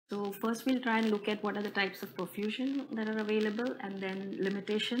So first we'll try and look at what are the types of perfusion that are available, and then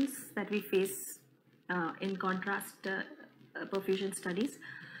limitations that we face in contrast perfusion studies.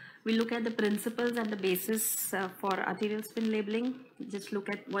 We look at the principles and the basis for arterial spin labeling. Just look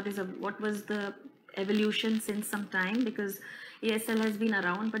at what was the evolution since some time, because ASL has been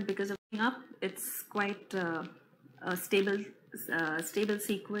around, but because of up, it's quite a stable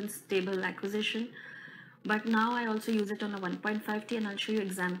sequence, stable acquisition. But now I also use it on a 1.5T, and I'll show you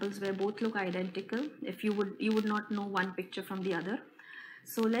examples where both look identical. If you would not know one picture from the other.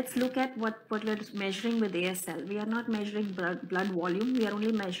 So let's look at what we're measuring with ASL. We are not measuring blood volume, we are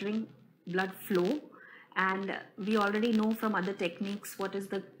only measuring blood flow. And we already know from other techniques what is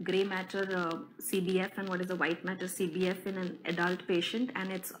the gray matter CBF and what is the white matter CBF in an adult patient,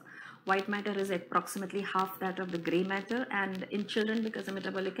 and its white matter is approximately half that of the gray matter. And in children, because the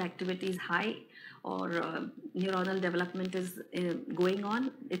metabolic activity is high or neuronal development is going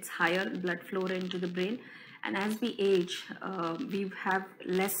on, it's higher blood flow into the brain. And as we age, we have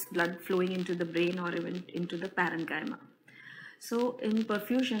less blood flowing into the brain or even into the parenchyma. So in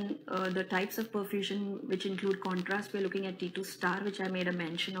perfusion, the types of perfusion which include contrast, we're looking at T2 star, which I made a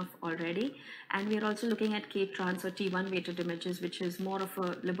mention of already. And we're also looking at K-trans or T1 weighted images, which is more of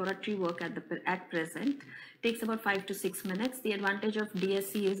a laboratory work at present. It takes about 5 to 6 minutes. The advantage of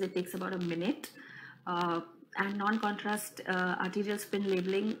DSC is it takes about a minute. And non-contrast arterial spin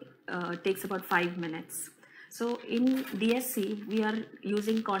labeling takes about 5 minutes. So in DSC, we are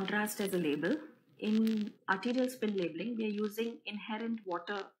using contrast as a label. In arterial spin labeling, we are using inherent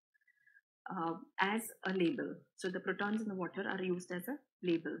water as a label. So the protons in the water are used as a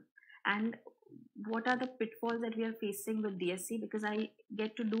label. And what are the pitfalls that we are facing with DSC? Because I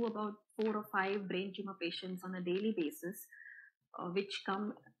get to do about 4 or 5 brain tumor patients on a daily basis, which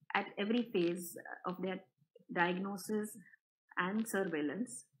come at every phase of their diagnosis and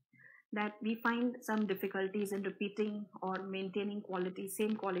surveillance, that we find some difficulties in repeating or maintaining quality,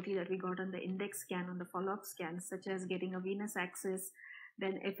 same quality that we got on the index scan, on the follow-up scan, such as getting a venous axis.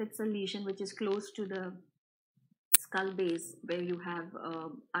 Then if it's a lesion which is close to the skull base, where you have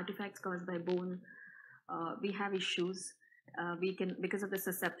artifacts caused by bone, we have issues. We can, because of the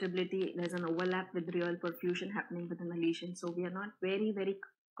susceptibility, there's an overlap with real perfusion happening within the lesion. So we are not very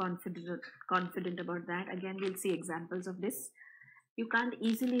confident about that. Again, we'll see examples of this. You can't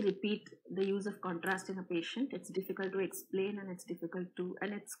easily repeat the use of contrast in a patient. It's difficult to explain, and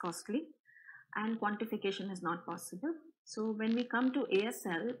it's costly, and quantification is not possible. So when we come to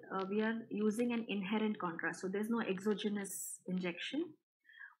ASL, we are using an inherent contrast. So there's no exogenous injection.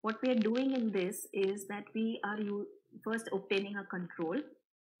 What we are doing in this is that we are first obtaining a control.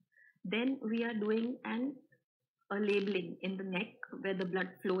 Then we are doing a labeling in the neck where the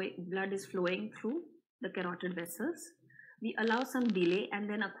blood is flowing through the carotid vessels. We allow some delay and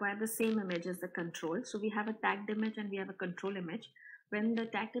then acquire the same image as the control. So we have a tagged image and we have a control image. When the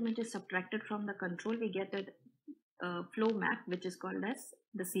tagged image is subtracted from the control, we get a flow map, which is called as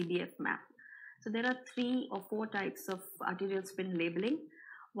the CBF map. So there are 3 or 4 types of arterial spin labeling.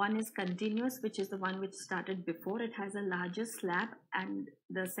 One is continuous, which is the one which started before. It has a larger slab, and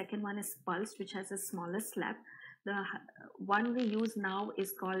the second one is pulsed, which has a smaller slab. The one we use now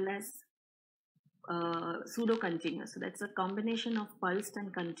is called as pseudo-continuous. So that's a combination of pulsed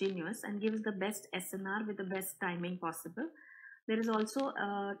and continuous, and gives the best SNR with the best timing possible. There is also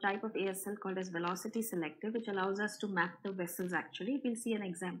a type of ASL called as velocity selective, which allows us to map the vessels actually. We'll see an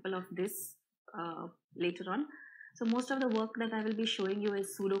example of this later on. So most of the work that I will be showing you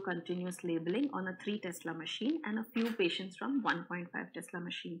is pseudo-continuous labeling on a 3 Tesla machine, and a few patients from 1.5 Tesla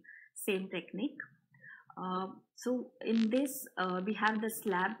machine, same technique. So in this, we have the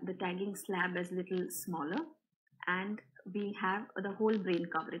slab, the tagging slab is little smaller, and we have the whole brain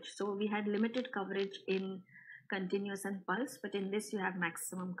coverage. So we had limited coverage in continuous and pulse, but in this you have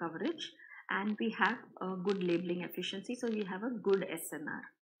maximum coverage, and we have a good labeling efficiency. So we have a good SNR.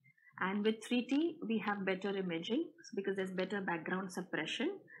 And with 3T, we have better imaging because there's better background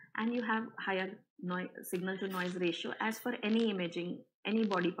suppression, and you have higher signal to noise ratio as for any imaging, any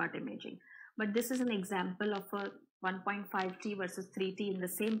body part imaging. But this is an example of a 1.5T versus 3T in the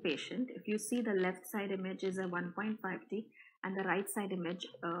same patient. If you see, the left side image is a 1.5T, and the right side image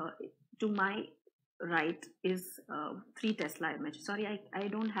to my right is 3 Tesla image. Sorry, I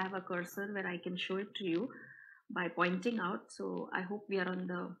don't have a cursor where I can show it to you by pointing out. So I hope we are on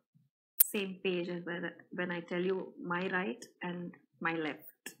the same page as when I tell you my right and my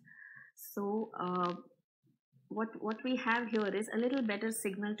left. So what we have here is a little better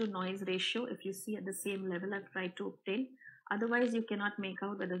signal to noise ratio. If you see at the same level I've tried to obtain, otherwise you cannot make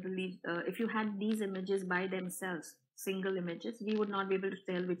out whether the if you had these images by themselves, single images, we would not be able to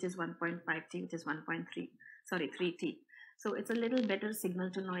tell which is 1.5T, which is 3T. So it's a little better signal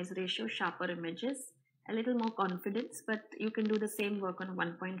to noise ratio, sharper images, a little more confidence, but you can do the same work on a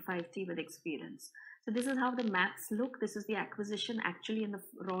 1.5T with experience. So this is how the maps look. This is the acquisition actually in the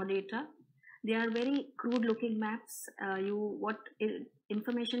raw data. They are very crude looking maps.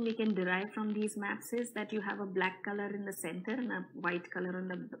 Information we can derive from these maps is that you have a black color in the center and a white color on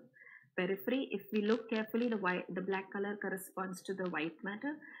the periphery. If we look carefully, the black color corresponds to the white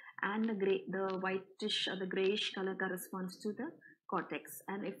matter, and the whitish or the grayish color corresponds to the cortex.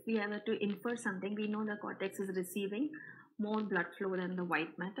 And if we have to infer something, we know the cortex is receiving more blood flow than the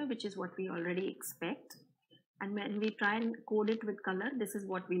white matter, which is what we already expect. And when we try and code it with color, this is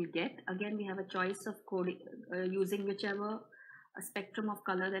what we'll get. Again, we have a choice of coding using whichever spectrum of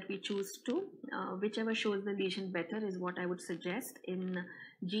color that we choose to. Whichever shows the lesion better is what I would suggest. In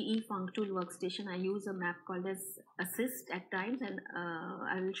GE FuncTool workstation, I use a map called as Assist at times, and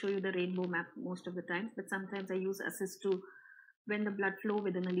I will show you the rainbow map most of the times, but sometimes I use Assist to, when the blood flow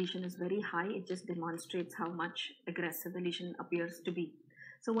within a lesion is very high, it just demonstrates how much aggressive the lesion appears to be.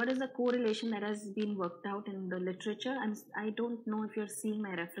 So what is the correlation that has been worked out in the literature? And I don't know if you're seeing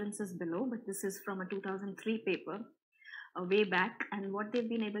my references below, but this is from a 2003 paper way back. And what they've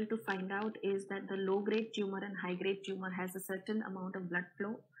been able to find out is that the low-grade tumor and high-grade tumor has a certain amount of blood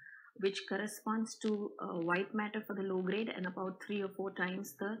flow, which corresponds to white matter for the low-grade and about 3 or 4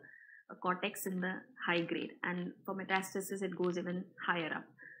 times the cortex in the high-grade. And for metastasis, it goes even higher up.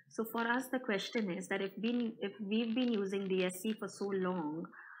 So for us, the question is that if we've been using DSC for so long,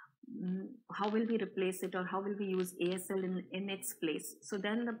 how will we replace it, or how will we use ASL in its place? So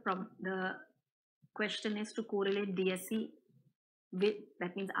then the question is to correlate DSC with,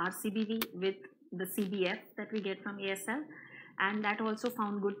 that means RCBV, with the CBF that we get from ASL. And that also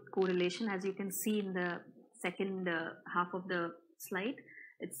found good correlation, as you can see in the second half of the slide.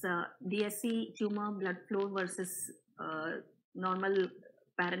 It's DSC tumor blood flow versus normal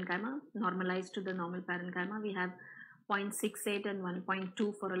parenchyma, normalized to the normal parenchyma. We have 0.68 and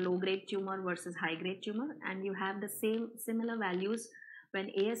 1.2 for a low-grade tumor versus high-grade tumor, and you have the similar values when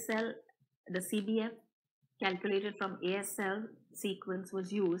ASL, the CBF calculated from ASL sequence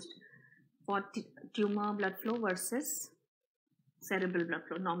was used for tumor blood flow versus cerebral blood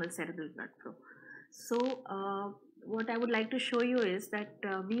flow, normal cerebral blood flow. So what I would like to show you is that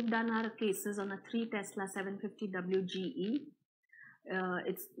we've done our cases on a 3 Tesla 750 WGE.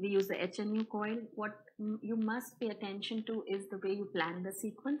 We use the HNU coil. What you must pay attention to is the way you plan the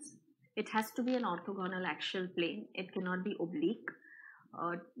sequence. It has to be an orthogonal axial plane. It cannot be oblique.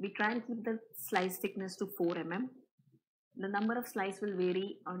 We try and keep the slice thickness to 4 mm. The number of slices will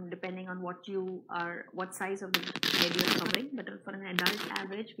vary depending on what size of the head you're covering, but for an adult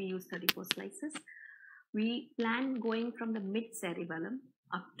average, we use 34 slices. We plan going from the mid-cerebellum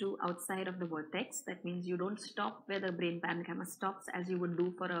up to outside of the vertex. That means you don't stop where the brain parenchyma stops, as you would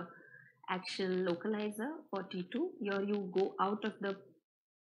do for a axial localizer for T2. Here you go out of the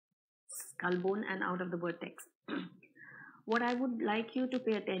skull bone and out of the vertex. What I would like you to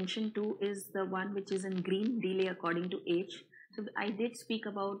pay attention to is the one which is in green, delay according to age. So I did speak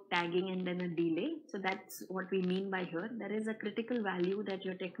about tagging and then a delay. So that's what we mean by here. There is a critical value that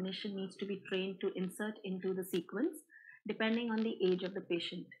your technician needs to be trained to insert into the sequence depending on the age of the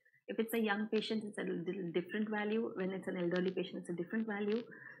patient. If it's a young patient, it's a little different value. When it's an elderly patient, it's a different value.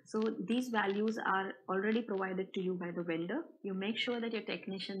 So these values are already provided to you by the vendor. You make sure that your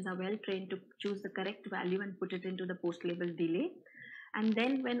technicians are well trained to choose the correct value and put it into the post-label delay. And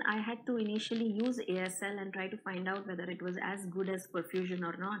then when I had to initially use ASL and try to find out whether it was as good as perfusion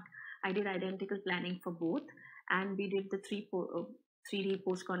or not, I did identical planning for both, and we did the 3D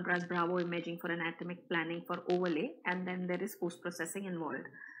post-contrast Bravo imaging for anatomic planning for overlay, and then there is post-processing involved.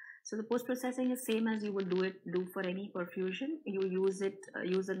 So the post-processing is same as you would do for any perfusion. You use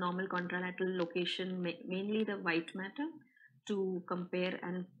a normal contralateral location, mainly the white matter, to compare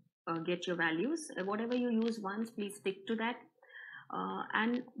and get your values. Whatever you use once, please stick to that.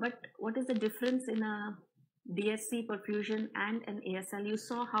 But what is the difference in a DSC perfusion and an ASL? You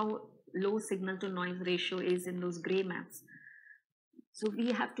saw how low signal to noise ratio is in those gray maps. So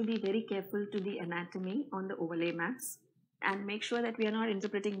we have to be very careful to the anatomy on the overlay maps and make sure that we are not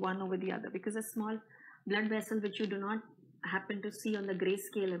interpreting one over the other, because a small blood vessel which you do not happen to see on the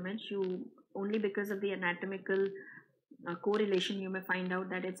grayscale image, you only because of the anatomical correlation you may find out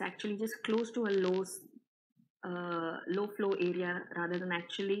that it's actually just close to a low flow area rather than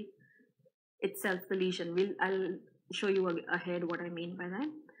actually itself the lesion. I'll show you ahead what I mean by that.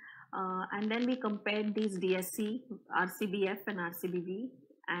 And then we compared these DSC, RCBF and RCBV,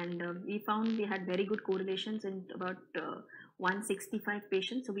 and we found we had very good correlations in about 165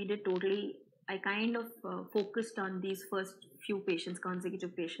 patients. So we did totally, I kind of focused on these first few patients,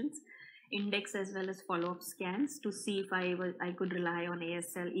 consecutive patients, index as well as follow-up scans to see if I could rely on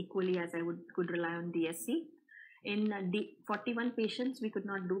ASL equally as I could rely on DSC. In 41 patients, we could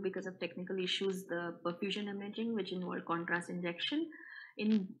not do because of technical issues the perfusion imaging, which involved contrast injection.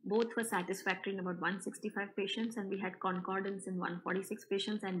 In both were satisfactory in about 165 patients, and we had concordance in 146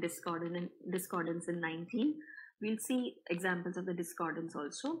 patients and discordance in 19. We'll see examples of the discordance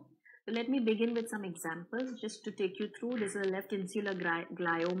also. So let me begin with some examples just to take you through. This is a left insular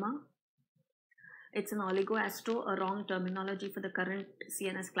glioma. It's an oligoastro, a wrong terminology for the current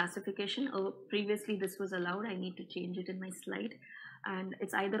CNS classification. Previously, this was allowed. I need to change it in my slide. And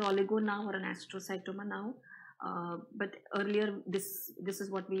it's either oligo now or an astrocytoma now. But earlier, this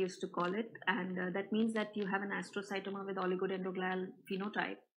is what we used to call it. And that means that you have an astrocytoma with oligodendroglial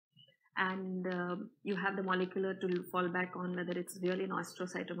phenotype. And you have the molecular to fall back on whether it's really an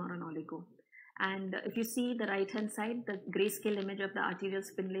astrocytoma or an oligo. And if you see the right hand side, the grayscale image of the arterial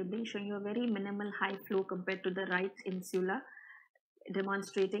spin labeling showing you a very minimal high flow compared to the right insula,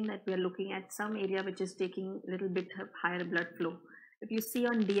 demonstrating that we are looking at some area which is taking a little bit of higher blood flow. If you see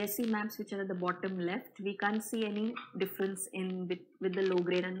on DSC maps, which are at the bottom left, we can't see any difference with the low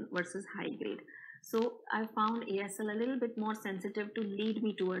grade and versus high grade. So I found ASL a little bit more sensitive to lead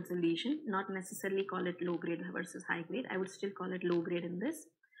me towards a lesion, not necessarily call it low grade versus high grade. I would still call it low grade in this,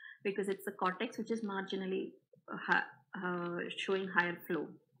 because it's the cortex which is marginally showing higher flow.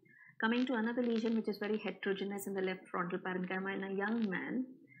 Coming to another lesion which is very heterogeneous in the left frontal parenchyma in a young man,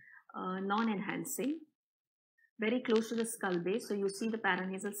 non-enhancing, very close to the skull base. So you see the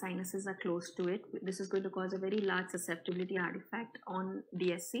paranasal sinuses are close to it. This is going to cause a very large susceptibility artifact on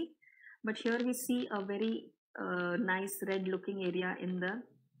DSC. But here we see a very nice red looking area in the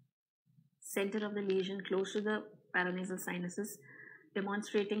center of the lesion close to the paranasal sinuses,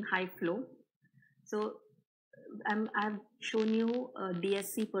 demonstrating high flow. So I've shown you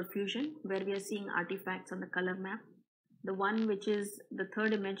DSC perfusion where we are seeing artifacts on the color map. The one which is the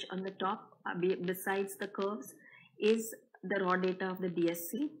third image on the top besides the curves is the raw data of the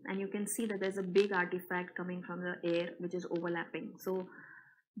DSC, and you can see that there's a big artifact coming from the air which is overlapping. So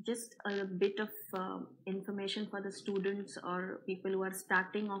just a bit of information for the students or people who are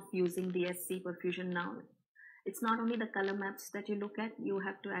starting off using DSC perfusion now. It's not only the color maps that you look at, you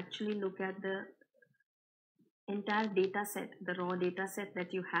have to actually look at the entire data set, the raw data set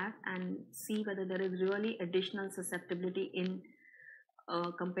that you have, and see whether there is really additional susceptibility in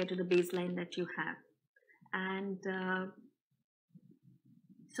compared to the baseline that you have. And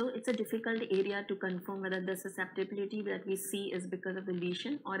so it's a difficult area to confirm whether the susceptibility that we see is because of the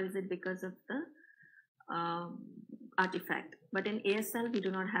lesion or is it because of the artifact. But in ASL, we do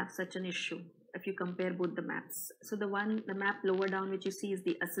not have such an issue if you compare both the maps. So the map lower down which you see is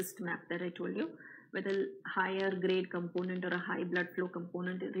the assist map that I told you, with a higher grade component or a high blood flow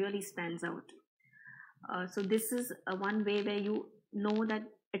component. It really stands out. So this is one way where you know that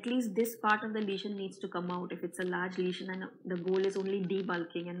at least this part of the lesion needs to come out. If it's a large lesion and the goal is only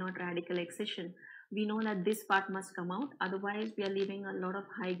debulking and not radical excision, we know that this part must come out. Otherwise, we are leaving a lot of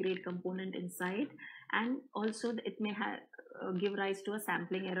high grade component inside, and also it may give rise to a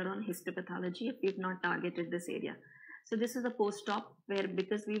sampling error on histopathology if we've not targeted this area. So this is a post-op where,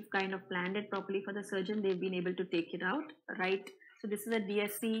 because we've kind of planned it properly for the surgeon, they've been able to take it out, right? So this is a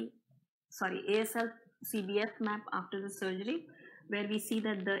ASL CBF map after the surgery, where we see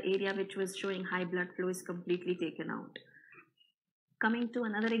that the area which was showing high blood flow is completely taken out. Coming to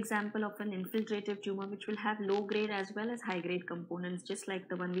another example of an infiltrative tumor which will have low grade as well as high grade components, just like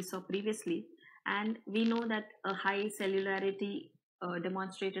the one we saw previously. And we know that a high cellularity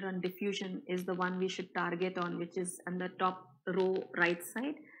demonstrated on diffusion is the one we should target on, which is on the top row right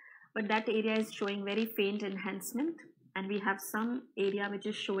side. But that area is showing very faint enhancement, and we have some area which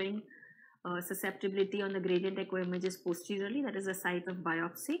is showing susceptibility on the gradient echo images posteriorly, that is the site of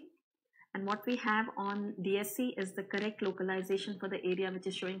biopsy. And what we have on DSC is the correct localization for the area which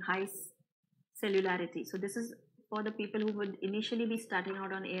is showing high cellularity. So this is for the people who would initially be starting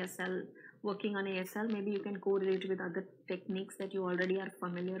out on ASL, working on ASL. Maybe you can correlate with other techniques that you already are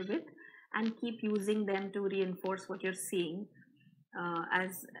familiar with and keep using them to reinforce what you're seeing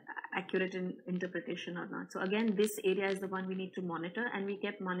as accurate in interpretation or not. So again, this area is the one we need to monitor, and we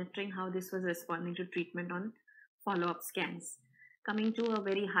kept monitoring how this was responding to treatment on follow-up scans. Coming to a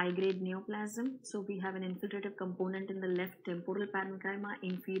very high-grade neoplasm, so we have an infiltrative component in the left temporal parenchyma,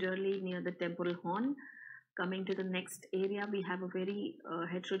 inferiorly near the temporal horn. Coming to the next area, we have a very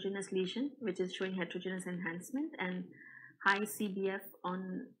heterogeneous lesion which is showing heterogeneous enhancement and high CBF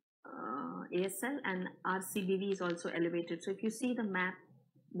on ASL, and RCBV is also elevated. So if you see the map,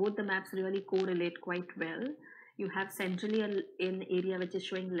 both the maps really correlate quite well. You have centrally an area which is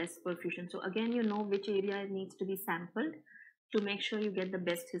showing less perfusion. So again, you know which area needs to be sampled to make sure you get the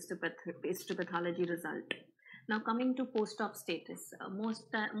best histopathology result. Now coming to post-op status, most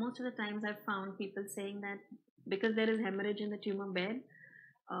of the times I've found people saying that because there is hemorrhage in the tumor bed,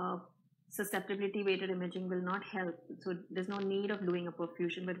 susceptibility weighted imaging will not help. So there's no need of doing a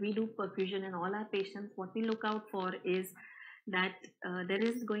perfusion, but we do perfusion in all our patients. What we look out for is that there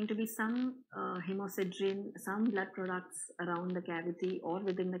is going to be some hemosiderin, some blood products around the cavity or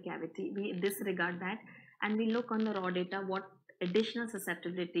within the cavity. We disregard that and we look on the raw data what additional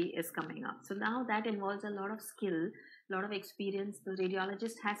susceptibility is coming up. So now that involves a lot of skill, a lot of experience. The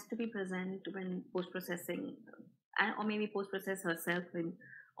radiologist has to be present when post-processing, or maybe post-process herself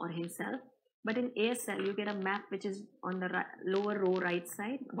or himself. But in ASL, you get a map which is on the lower row right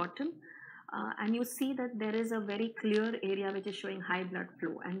side, bottom, and you see that there is a very clear area which is showing high blood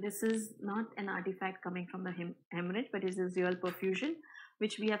flow. And this is not an artifact coming from the hemorrhage, but it is real perfusion,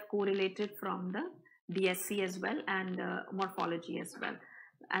 which we have correlated from the DSC as well and morphology as well.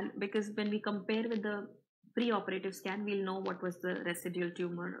 And because when we compare with the pre-operative scan, we'll know what was the residual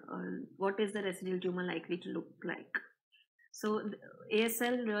tumor, what is the residual tumor likely to look like. So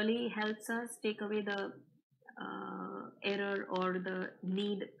ASL really helps us take away the error or the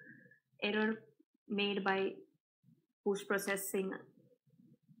error made by post-processing,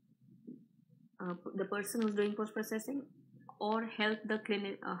 the person who's doing post-processing, or help the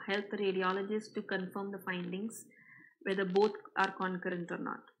radiologist to confirm the findings, whether both are concurrent or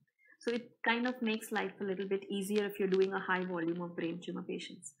not. So it kind of makes life a little bit easier if you're doing a high volume of brain tumor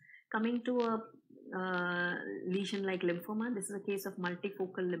patients. Coming to a lesion like lymphoma, this is a case of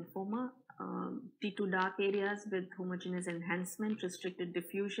multifocal lymphoma, T2 dark areas with homogeneous enhancement, restricted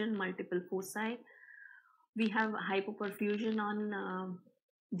diffusion, multiple foci. We have hypoperfusion on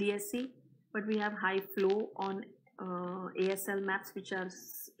DSC, but we have high flow on ASL maps, which are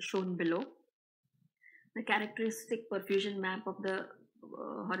shown below. The characteristic perfusion map of the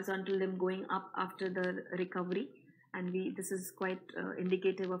horizontal limb going up after the recovery, and this is quite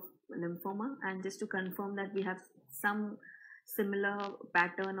indicative of lymphoma. And just to confirm that we have some similar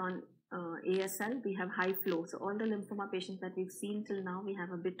pattern on ASL, we have high flow. So all the lymphoma patients that we've seen till now, we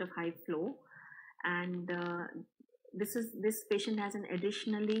have a bit of high flow, and this patient has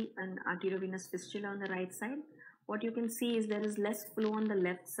additionally an arteriovenous fistula on the right side. What you can see is there is less flow on the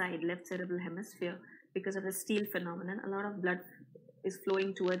left side, left cerebral hemisphere, because of the steal phenomenon. A lot of blood is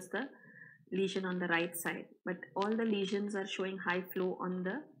flowing towards the lesion on the right side, but all the lesions are showing high flow on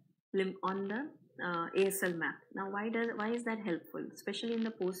the ASL map. Now, why is that helpful, especially in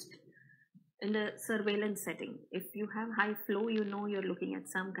the surveillance setting? If you have high flow, you know you're looking at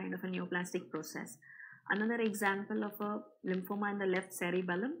some kind of a neoplastic process. Another example of a lymphoma in the left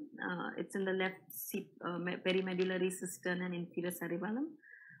cerebellum, it's in the left perimedullary cistern and inferior cerebellum,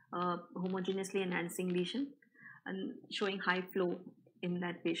 homogeneously enhancing lesion and showing high flow in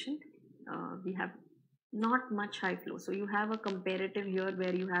that patient. We have not much high flow. So you have a comparative here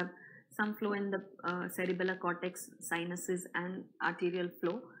where you have some flow in the cerebellar cortex, sinuses and arterial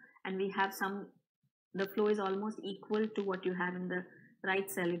flow, and we have the flow is almost equal to what you have in the right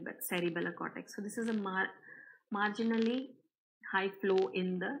cerebellar cortex. So this is a marginally high flow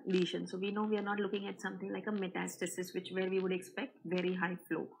in the lesion. So we know we are not looking at something like a metastasis, where we would expect very high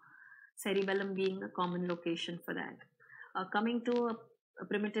flow, cerebellum being a common location for that. Coming to a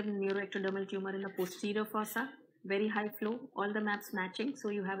primitive neuroectodermal tumor in the posterior fossa, very high flow, all the maps matching. So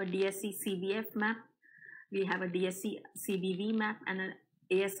you have a DSC CBF map, we have a DSC CBV map and an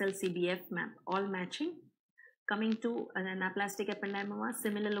ASL CBF map, all matching. Coming to an anaplastic ependymoma,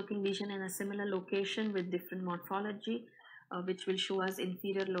 similar looking lesion in a similar location with different morphology, which will show us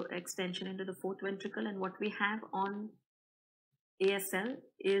inferior extension into the fourth ventricle. And what we have on ASL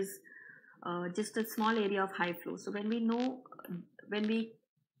is just a small area of high flow. So when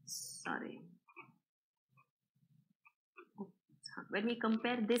we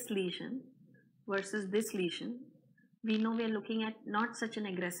compare this lesion versus this lesion, we know we are looking at not such an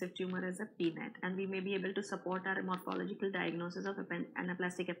aggressive tumor as a PNET, and we may be able to support our morphological diagnosis of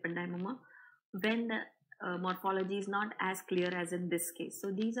anaplastic ependymoma when the morphology is not as clear as in this case. So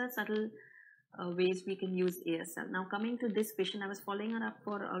these are subtle ways we can use ASL. Now coming to this patient, I was following her up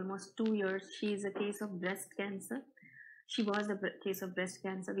for almost 2 years. She is a case of breast cancer. She was a case of breast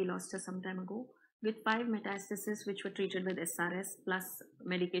cancer. We lost her some time ago with 5 metastases, which were treated with SRS plus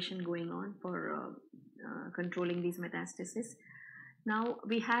medication going on for controlling these metastases. Now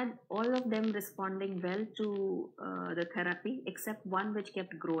we had all of them responding well to the therapy except one which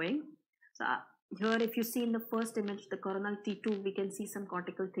kept growing. So here if you see in the first image, the coronal T2, we can see some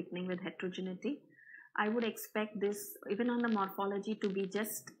cortical thickening with heterogeneity. I would expect this even on the morphology to be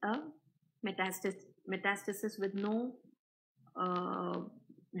just a metastasis with no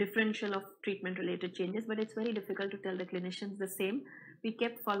differential of treatment related changes, but it's very difficult to tell the clinicians the same. We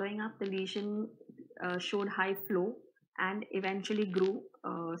kept following up. The lesion showed high flow and eventually grew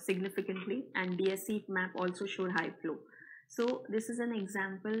significantly, and DSC map also showed high flow. So this is an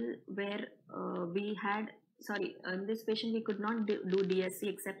example where we had, in this patient we could not do DSC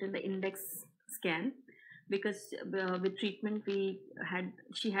except in the index scan, because with treatment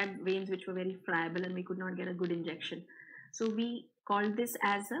she had veins which were very friable and we could not get a good injection. So we called this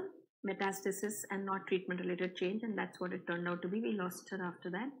as a metastasis and not treatment related change, and that's what it turned out to be. We lost her after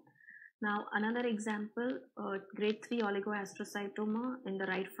that. Now another example, grade 3 oligoastrocytoma in the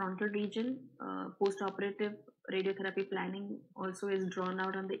right frontal region. Post-operative radiotherapy planning also is drawn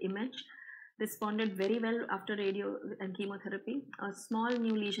out on the image. Responded very well after radio and chemotherapy. A small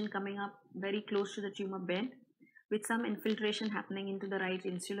new lesion coming up very close to the tumor bed with some infiltration happening into the right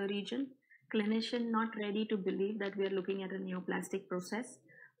insular region. Clinician not ready to believe that we are looking at a neoplastic process.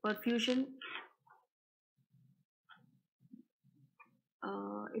 Perfusion,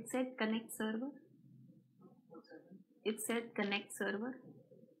 it said connect server. It said connect server.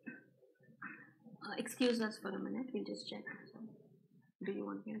 Excuse us for a minute, we'll just check. Do you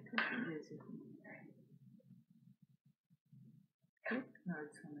want me to click? Yes. Click? No,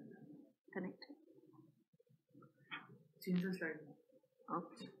 it's connected. Connected. Change the slide now.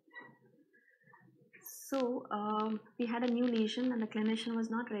 Okay. So we had a new lesion and the clinician was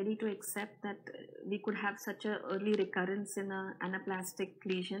not ready to accept that we could have such an early recurrence in an anaplastic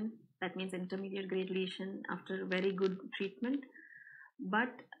lesion. That means intermediate grade lesion after very good treatment.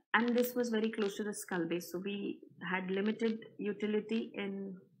 And this was very close to the skull base. So we had limited utility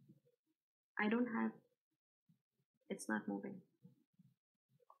in, it's not moving.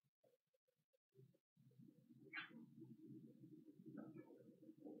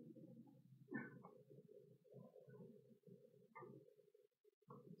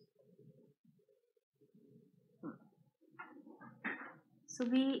 So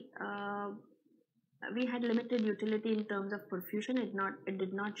we had limited utility in terms of perfusion. It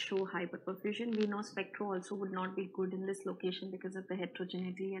did not show hyperperfusion. We know spectro also would not be good in this location because of the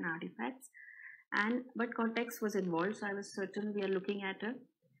heterogeneity and artifacts. But cortex was involved, so I was certain we are looking at a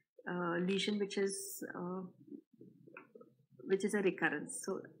lesion which is a recurrence.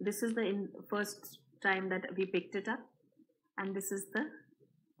 So this is the first time that we picked it up, and this is the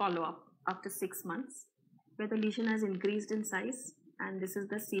follow-up after 6 months, where the lesion has increased in size, and this is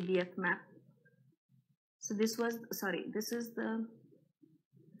the CBF map. So this is the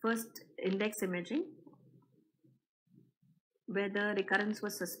first index imaging where the recurrence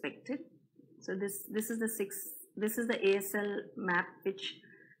was suspected. So this is the ASL map which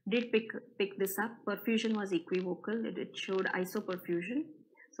did pick this up. Perfusion was equivocal. It showed isoperfusion.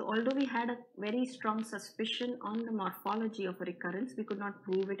 So although we had a very strong suspicion on the morphology of a recurrence, we could not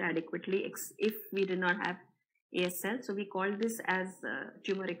prove it adequately if we did not have ASL. So we called this as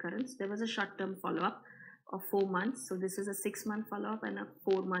tumor recurrence. There was a short-term follow-up of 4 months. So this is a 6-month follow-up and a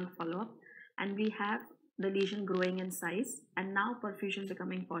 4-month follow-up. And we have the lesion growing in size and now perfusion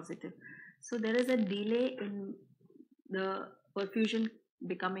becoming positive. So there is a delay in the perfusion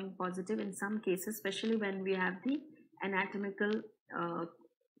becoming positive in some cases, especially when we have the anatomical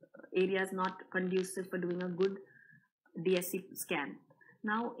areas not conducive for doing a good DSC scan.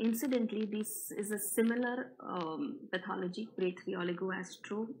 Now, incidentally, this is a similar pathology, grade 3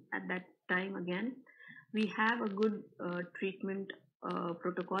 oligoastro at that time again. We have a good treatment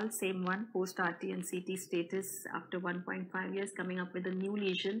protocol, same one, post-RT and CT status after 1.5 years, coming up with a new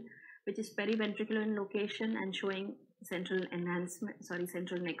lesion, which is periventricular in location and showing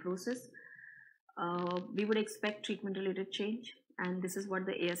central necrosis. We would expect treatment-related change, and this is what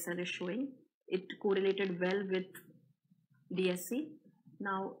the ASL is showing. It correlated well with DSC.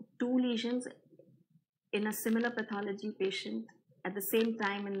 Now, 2 lesions in a similar pathology patient at the same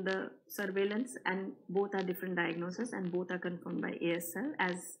time in the surveillance, and both are different diagnoses and both are confirmed by ASL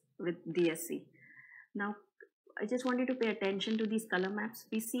as with DSC. Now, I just want you to pay attention to these color maps.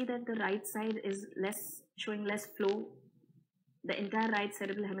 We see that the right side is showing less flow. The entire right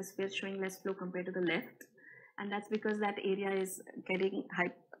cerebral hemisphere is showing less flow compared to the left, and that's because that area is getting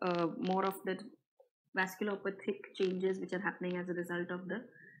more of the vasculopathic changes which are happening as a result of the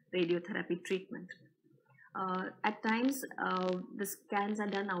radiotherapy treatment. At times, the scans are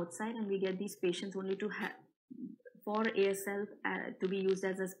done outside and we get these patients only to for ASL to be used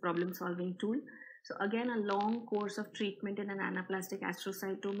as a problem solving tool. So again, a long course of treatment in an anaplastic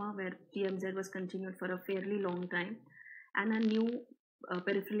astrocytoma where TMZ was continued for a fairly long time, and a new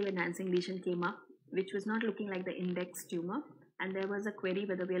peripherally enhancing lesion came up, which was not looking like the index tumor. And there was a query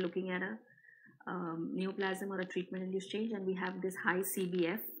whether we are looking at a neoplasm or a treatment-induced change, and we have this high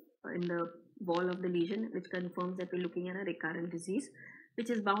CBF in the wall of the lesion, which confirms that we're looking at a recurrent disease, which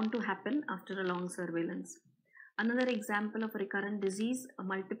is bound to happen after a long surveillance. Another example of a recurrent disease,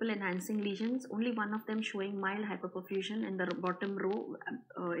 multiple enhancing lesions, only one of them showing mild hyperperfusion in the bottom row,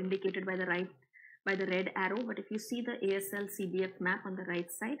 indicated by the red arrow. But if you see the ASL CBF map on the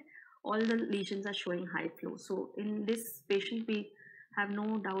right side, all the lesions are showing high flow. So in this patient, we have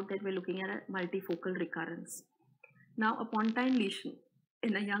no doubt that we're looking at a multifocal recurrence. Now, a pontine lesion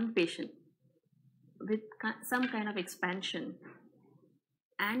in a young patient with some kind of expansion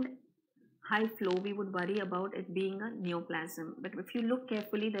and high flow, we would worry about it being a neoplasm. But if you look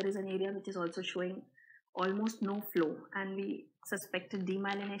carefully, there is an area which is also showing almost no flow, and we suspected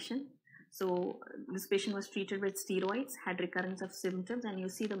demyelination. So this patient was treated with steroids, had recurrence of symptoms, and you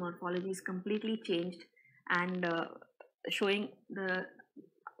see the morphology is completely changed and showing the.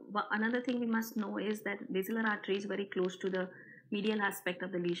 Another thing we must know is that basilar artery is very close to the medial aspect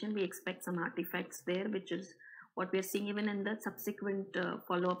of the lesion. We expect some artifacts there, which is what we are seeing even in the subsequent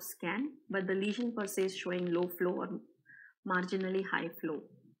follow-up scan, but the lesion per se is showing low flow or marginally high flow.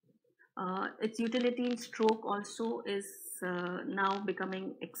 Its utility in stroke also is now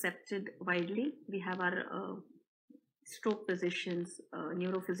becoming accepted widely. We have our stroke physicians,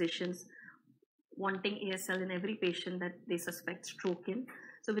 neurophysicians wanting ASL in every patient that they suspect stroke in.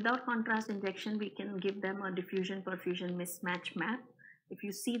 So without contrast injection, we can give them a diffusion-perfusion mismatch map. If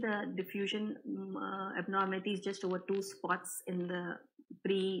you see the diffusion abnormalities just over 2 spots in the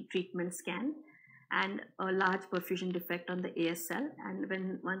pre-treatment scan and a large perfusion defect on the ASL,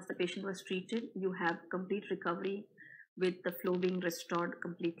 and once the patient was treated, you have complete recovery with the flow being restored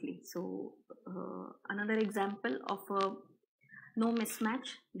completely. So another example of a no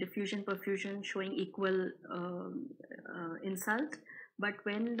mismatch, diffusion-perfusion showing equal insult. But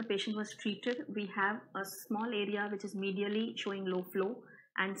when the patient was treated, we have a small area which is medially showing low flow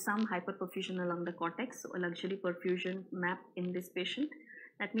and some hyperperfusion along the cortex, so a luxury perfusion map in this patient.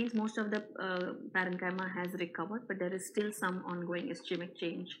 That means most of the parenchyma has recovered, but there is still some ongoing ischemic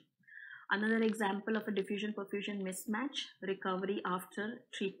change. Another example of a diffusion-perfusion mismatch, recovery after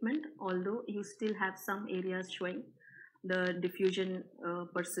treatment, although you still have some areas showing the diffusion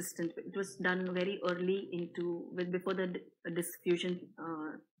persistent. It was done very early before the diffusion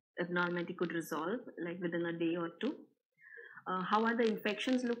abnormality could resolve, like within a day or two. How are the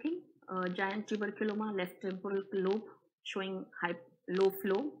infections looking? Giant tuberculoma, left temporal lobe showing low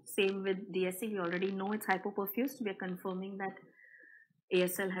flow. Same with DSC, we already know it's hypoperfused. We are confirming that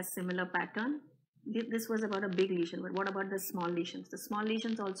ASL has similar pattern. This was about a big lesion, but what about the small lesions? The small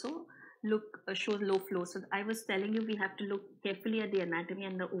lesions also shows low flow. So I was telling you we have to look carefully at the anatomy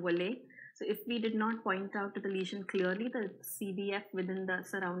and the overlay. So if we did not point out to the lesion clearly, the CBF within the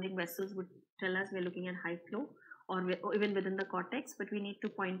surrounding vessels would tell us we're looking at high flow, or even within the cortex, but we need to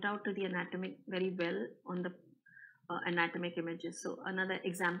point out to the anatomy very well on the anatomic images. So another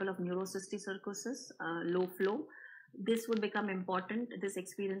example of neurocysticercosis, low flow. This would become important, this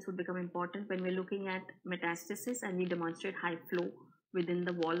experience would become important when we're looking at metastasis and we demonstrate high flow within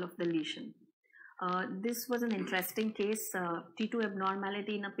the wall of the lesion. This was an interesting case, T2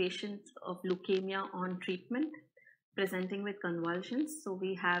 abnormality in a patient of leukemia on treatment, presenting with convulsions. So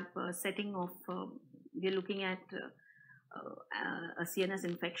we have a setting of, we're looking at a CNS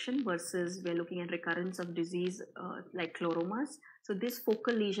infection versus we're looking at recurrence of disease like chloromas. So this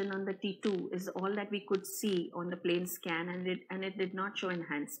focal lesion on the T2 is all that we could see on the plain scan, and it did not show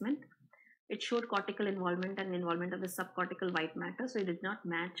enhancement. It showed cortical involvement and involvement of the subcortical white matter, so it did not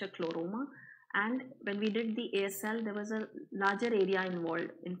match a chloroma. And when we did the ASL, there was a larger area involved.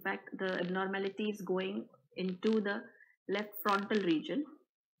 In fact, the abnormality is going into the left frontal region.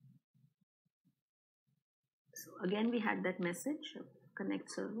 So again, we had that message,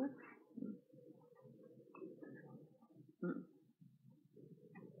 connect server.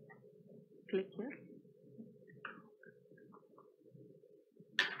 Click here.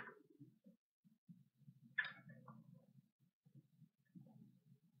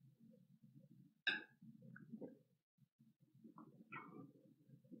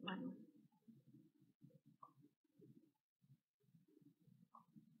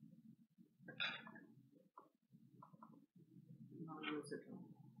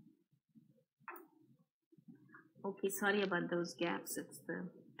 Okay, sorry about those gaps. It's the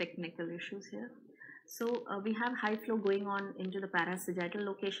technical issues here. So we have high flow going on into the parasagittal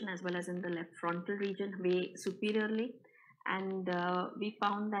location as well as in the left frontal region way superiorly. And we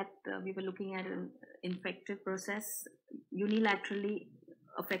found that we were looking at an infective process unilaterally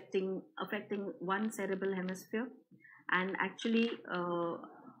affecting one cerebral hemisphere, and actually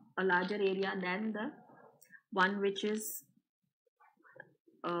a larger area than the one which is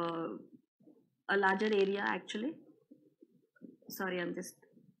a larger area actually. Sorry, I'm just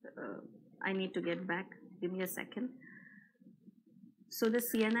I need to get back. Give me a second. So the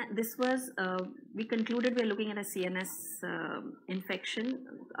CNS, this was, we concluded we're looking at a CNS infection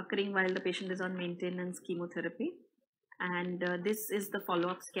occurring while the patient is on maintenance chemotherapy. And this is the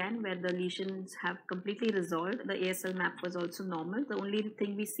follow-up scan where the lesions have completely resolved. The ASL map was also normal. The only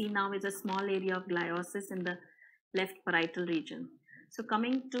thing we see now is a small area of gliosis in the left parietal region. So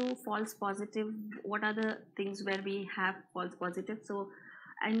coming to false positive, what are the things where we have false positive? So,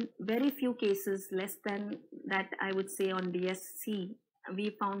 and very few cases, less than that I would say on DSC,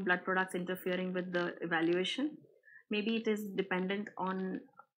 we found blood products interfering with the evaluation. Maybe it is dependent on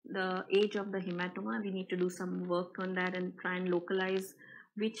the age of the hematoma. We need to do some work on that and try and localize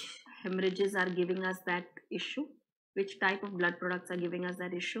which hemorrhages are giving us that issue, which type of blood products are giving us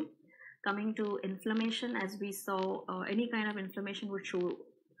that issue. Coming to inflammation, as we saw, any kind of inflammation would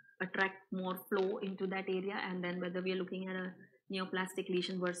attract more flow into that area, and then whether we are looking at a neoplastic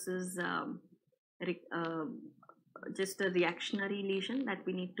lesion versus just a reactionary lesion, that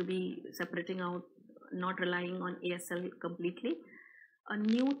we need to be separating out, not relying on ASL completely. A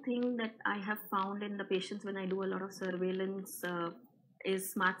new thing that I have found in the patients when I do a lot of surveillance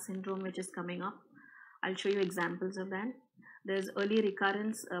is SMART syndrome, which is coming up. I'll show you examples of that. There's early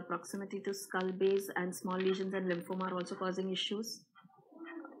recurrence, proximity to skull base, and small lesions and lymphoma are also causing issues.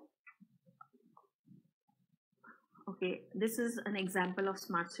 Okay, this is an example of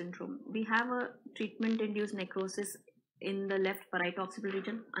SMART syndrome. We have a treatment-induced necrosis in the left parieto-occipital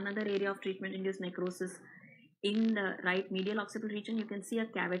region, another area of treatment-induced necrosis in the right medial occipital region. You can see a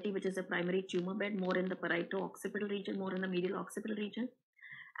cavity which is a primary tumor bed, more in the parieto-occipital region, more in the medial occipital region,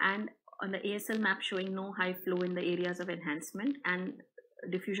 and on the ASL map showing no high flow in the areas of enhancement, and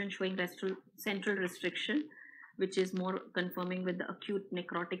diffusion showing central restriction, which is more confirming with the acute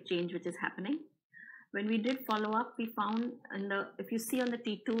necrotic change which is happening. When we did follow up, we found if you see on the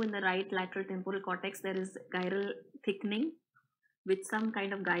T2 in the right lateral temporal cortex, there is gyral thickening with some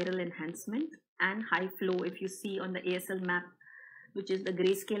kind of gyral enhancement and high flow. If you see on the ASL map, which is the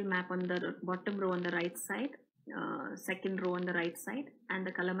grayscale map on the bottom row on the right side, second row on the right side, and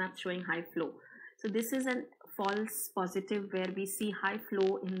the color map showing high flow. So this is a false positive where we see high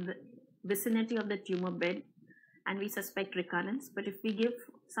flow in the vicinity of the tumor bed, and we suspect recurrence. But if we give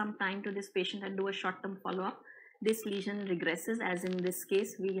some time to this patient and do a short-term follow-up, this lesion regresses, as in this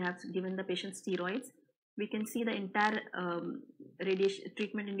case we have given the patient steroids. We can see the entire radiation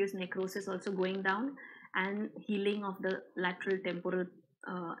treatment-induced necrosis also going down, and healing of the lateral temporal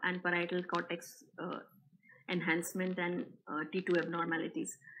and parietal cortex enhancement and T2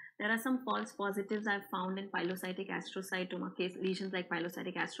 abnormalities. There are some false positives I've found in pilocytic astrocytoma case, lesions like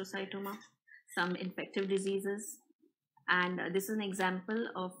pilocytic astrocytoma, some infective diseases, and this is an example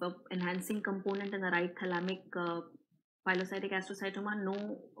of an enhancing component in the right thalamic pilocytic astrocytoma.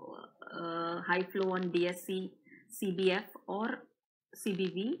 No high flow on DSC, CBF or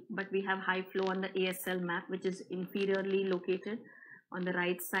CBV, but we have high flow on the ASL map, which is inferiorly located on the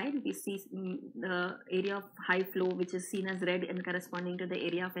right side. We see the area of high flow, which is seen as red and corresponding to the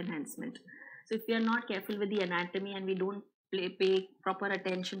area of enhancement. So if we are not careful with the anatomy and we don't pay proper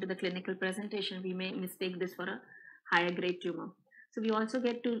attention to the clinical presentation, we may mistake this for a higher grade tumor. So we also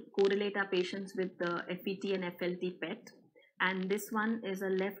get to correlate our patients with the FET and FLT PET. And this one is a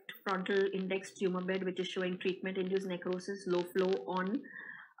left frontal index tumor bed, which is showing treatment-induced necrosis, low flow on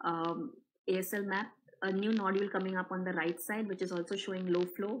ASL map. A new nodule coming up on the right side, which is also showing low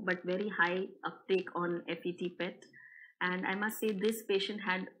flow, but very high uptake on FET PET. And I must say this patient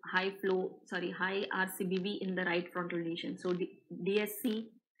had high RCBV in the right frontal lesion. So DSC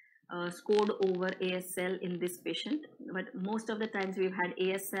scored over ASL in this patient, but most of the times we've had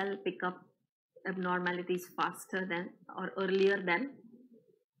ASL pick up abnormalities faster than or earlier than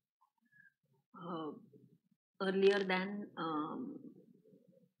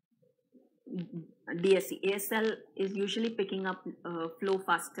DSC. ASL is usually picking up flow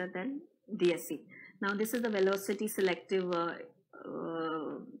faster than DSC. Now this is the velocity selective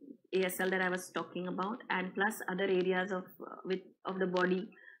ASL that I was talking about, and plus other areas of the body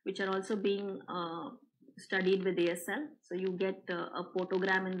which are also being studied with ASL. So you get a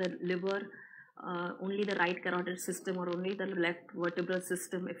photogram in the liver only the right carotid system or only the left vertebral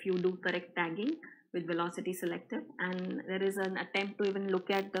system if you do correct tagging with velocity selective. And there is an attempt to even look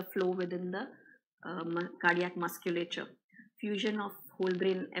at the flow within the cardiac musculature. Fusion of whole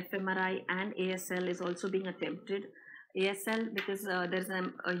brain fMRI and ASL is also being attempted. ASL because there's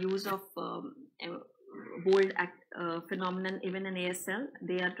a use of bold phenomenon even in ASL.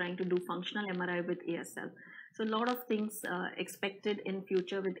 They are trying to do functional MRI with ASL. So a lot of things expected in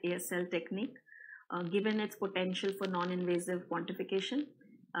future with ASL technique, given its potential for non-invasive quantification.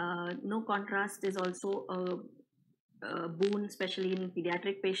 No contrast is also a boon, especially in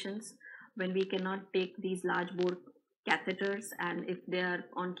pediatric patients when we cannot take these large bore catheters, and if they are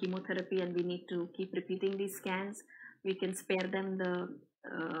on chemotherapy and we need to keep repeating these scans, we can spare them the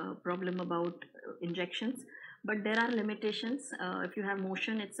problem about injections. But there are limitations. If you have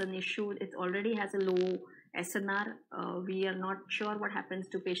motion, it's an issue. It already has a low SNR. We are not sure what happens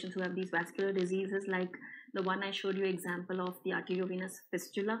to patients who have these vascular diseases like the one I showed you example of the arteriovenous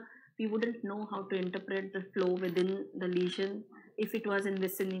fistula. We wouldn't know how to interpret the flow within the lesion if it was in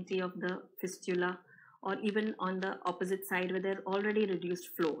vicinity of the fistula, or even on the opposite side where there already reduced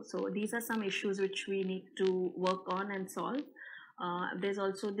flow. So these are some issues which we need to work on and solve. There's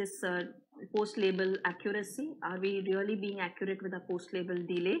also this post-label accuracy. Are we really being accurate with a post-label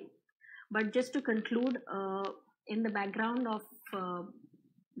delay? But just to conclude, in the background of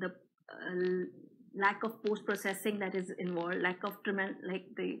the lack of post-processing that is involved, lack of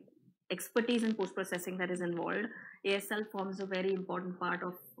the expertise in post-processing that is involved, ASL forms a very important part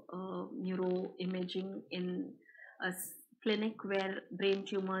of neuroimaging in a clinic where brain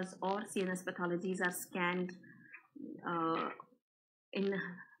tumors or CNS pathologies are scanned in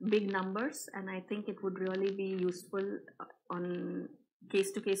big numbers, and I think it would really be useful on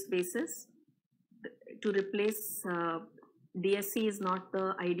case-to-case basis. To replace DSC is not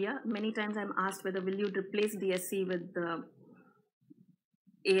the idea. Many times I'm asked whether will you replace DSC with the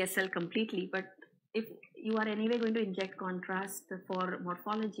ASL completely, but if you are anyway going to inject contrast for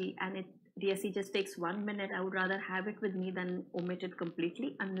morphology and DSC just takes 1 minute, I would rather have it with me than omit it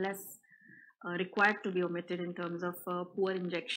completely unless required to be omitted in terms of poor injection.